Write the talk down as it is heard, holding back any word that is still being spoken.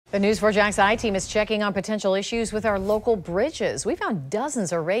The News4JAX I-TEAM is checking on potential issues with our local bridges. We found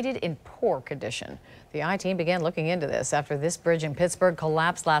dozens are rated in poor condition. The I-TEAM began looking into this after this bridge in Pittsburgh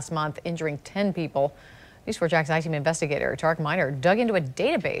collapsed last month, injuring 10 people. News4JAX I-TEAM investigator Tark Miner dug into a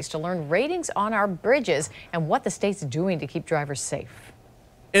database to learn ratings on our bridges and what the state's doing to keep drivers safe.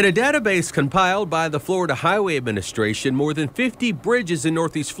 In a database compiled by the Florida Highway Administration, more than 50 bridges in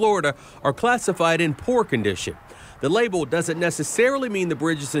Northeast Florida are classified in poor condition. The label doesn't necessarily mean the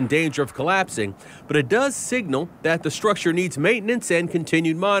bridge is in danger of collapsing, but it does signal that the structure needs maintenance and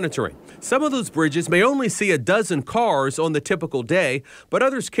continued monitoring. Some of those bridges may only see a dozen cars on the typical day, but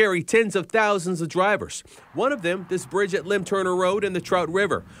others carry tens of thousands of drivers. One of them, this bridge at Lim Turner Road in the Trout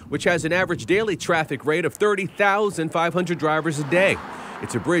River, which has an average daily traffic rate of 30,500 drivers a day.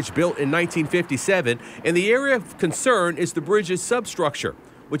 It's a bridge built in 1957, and the area of concern is the bridge's substructure,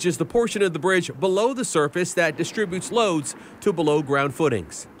 which is the portion of the bridge below the surface that distributes loads to below ground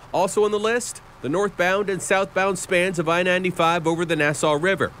footings. Also on the list, the northbound and southbound spans of I-95 over the Nassau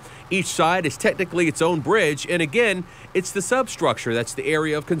River. Each side is technically its own bridge, and again, it's the substructure that's the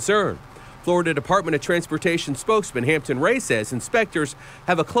area of concern. Florida Department of Transportation spokesman Hampton Ray says inspectors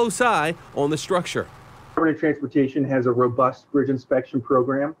have a close eye on the structure. Department of Transportation has a robust bridge inspection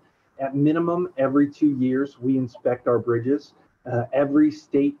program. At minimum, every 2 years, we inspect our bridges. Every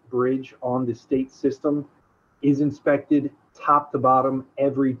state bridge on the state system is inspected top to bottom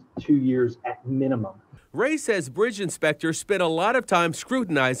every 2 years at minimum. Ray says bridge inspectors spend a lot of time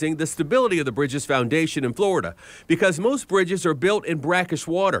scrutinizing the stability of the bridge's foundation in Florida because most bridges are built in brackish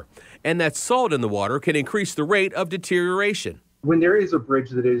water, and that salt in the water can increase the rate of deterioration. When there is a bridge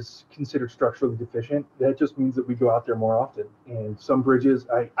that is considered structurally deficient, that just means that we go out there more often. And some bridges,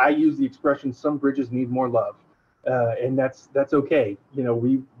 I use the expression, some bridges need more love. And that's okay. You know,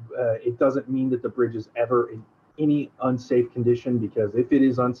 it doesn't mean that the bridge is ever in any unsafe condition, because if it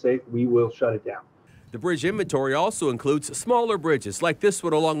is unsafe, we will shut it down. The bridge inventory also includes smaller bridges like this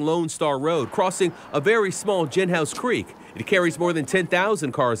one along Lone Star Road, crossing a very small Gin House Creek. It carries more than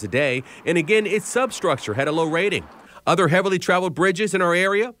 10,000 cars a day, and again, its substructure had a low rating. Other heavily traveled bridges in our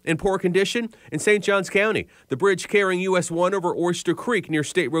area in poor condition in St. Johns County, the bridge carrying US 1 over Oyster Creek near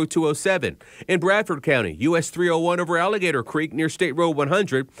State Road 207. In Bradford County, US 301 over Alligator Creek near State Road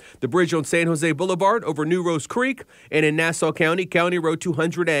 100, the bridge on San Jose Boulevard over New Rose Creek, and in Nassau County, County Road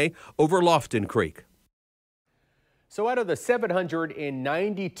 200A over Lofton Creek. So out of the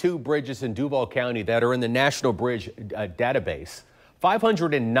 792 bridges in Duval County that are in the National Bridge database,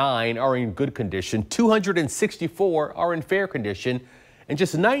 509 are in good condition, 264 are in fair condition, and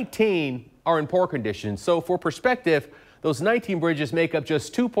just 19 are in poor condition. So for perspective, those 19 bridges make up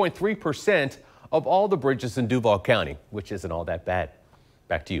just 2.3% of all the bridges in Duval County, which isn't all that bad.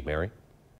 Back to you, Mary.